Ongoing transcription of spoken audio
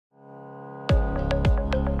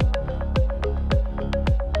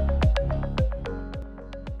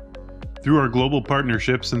Through our global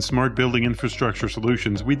partnerships and smart building infrastructure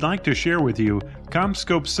solutions, we'd like to share with you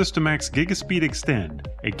CommScope SYSTIMAX Gigaspeed X10,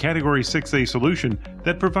 a Category 6A solution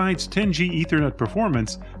that provides 10G Ethernet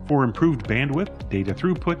performance for improved bandwidth, data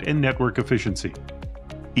throughput, and network efficiency.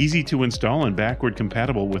 Easy to install and backward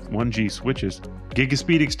compatible with 1G switches,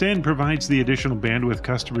 Gigaspeed X10 provides the additional bandwidth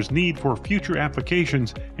customers need for future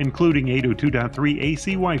applications, including 802.3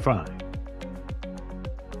 AC Wi-Fi.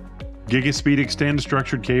 Gigaspeed X10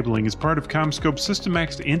 structured cabling is part of CommScope's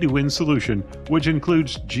SYSTIMAX end-to-end solution, which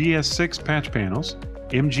includes GS6 patch panels,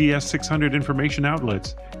 MGS600 information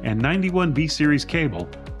outlets, and 91B series cable,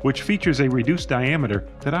 which features a reduced diameter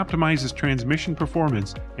that optimizes transmission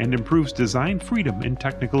performance and improves design freedom in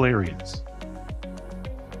technical areas.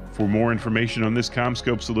 For more information on this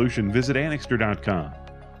CommScope solution, visit Anixter.com.